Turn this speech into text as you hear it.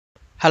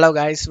Hello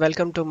guys,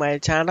 welcome to my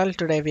channel.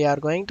 Today we are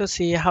going to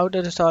see how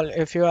to resolve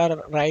if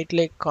your right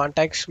click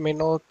context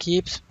menu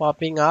keeps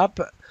popping up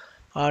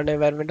on your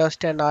Windows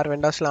 10 or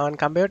Windows 11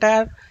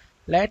 computer.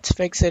 Let's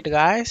fix it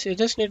guys. You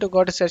just need to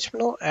go to search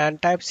menu and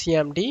type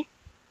cmd,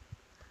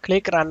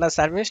 click run as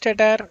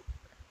administrator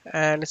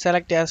and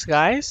select yes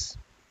guys.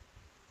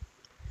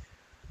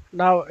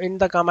 Now in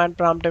the command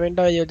prompt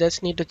window you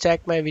just need to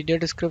check my video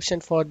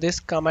description for this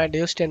command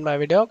used in my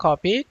video,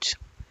 copy it,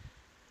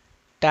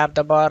 tap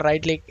the bar,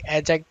 right click,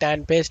 eject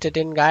and paste it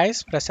in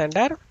guys, press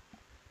enter.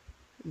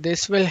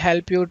 This will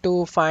help you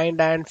to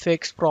find and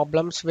fix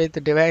problems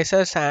with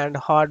devices and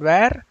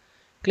hardware.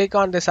 Click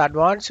on this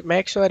advanced,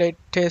 make sure it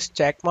is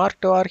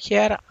checkmarked over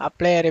here,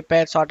 apply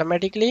repairs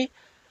automatically,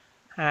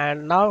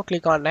 and now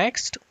click on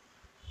next.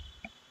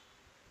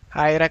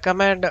 I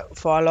recommend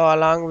follow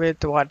along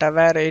with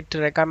whatever it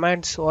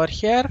recommends over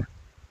here.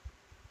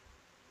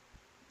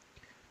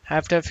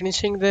 After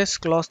finishing this,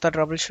 close the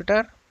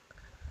troubleshooter.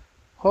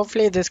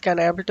 Hopefully this can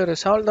able to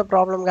resolve the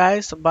problem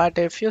guys, but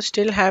if you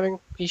still having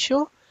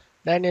issue,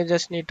 then you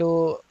just need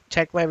to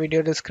check my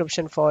video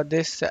description for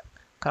this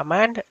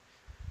command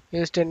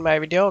used in my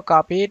video,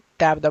 copy it,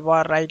 tap the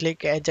bar, right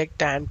click,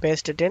 eject and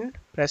paste it in,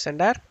 press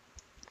enter.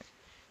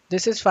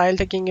 This is file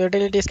taking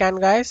utility scan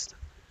guys.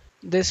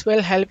 This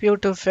will help you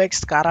to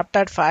fix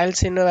corrupted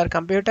files in your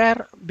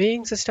computer.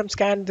 Being system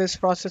scan, this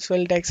process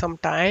will take some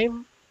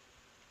time.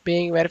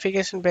 Being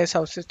verification based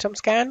of system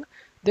scan,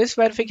 this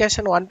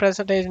verification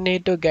 1%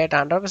 need to get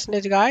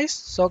 100% guys,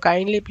 so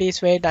kindly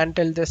please wait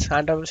until this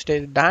 100%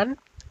 is done.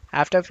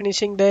 After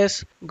finishing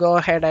this, go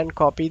ahead and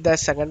copy the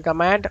second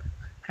command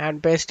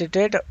and paste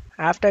it.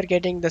 After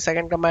getting the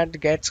second command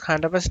gets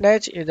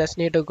 100%, you just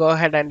need to go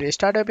ahead and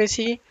restart your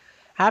PC.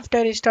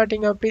 After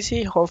restarting your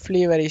PC,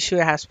 hopefully your issue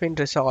has been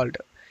resolved.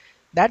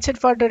 That's it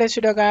for today's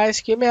video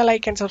guys. Give me a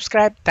like and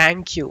subscribe.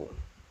 Thank you.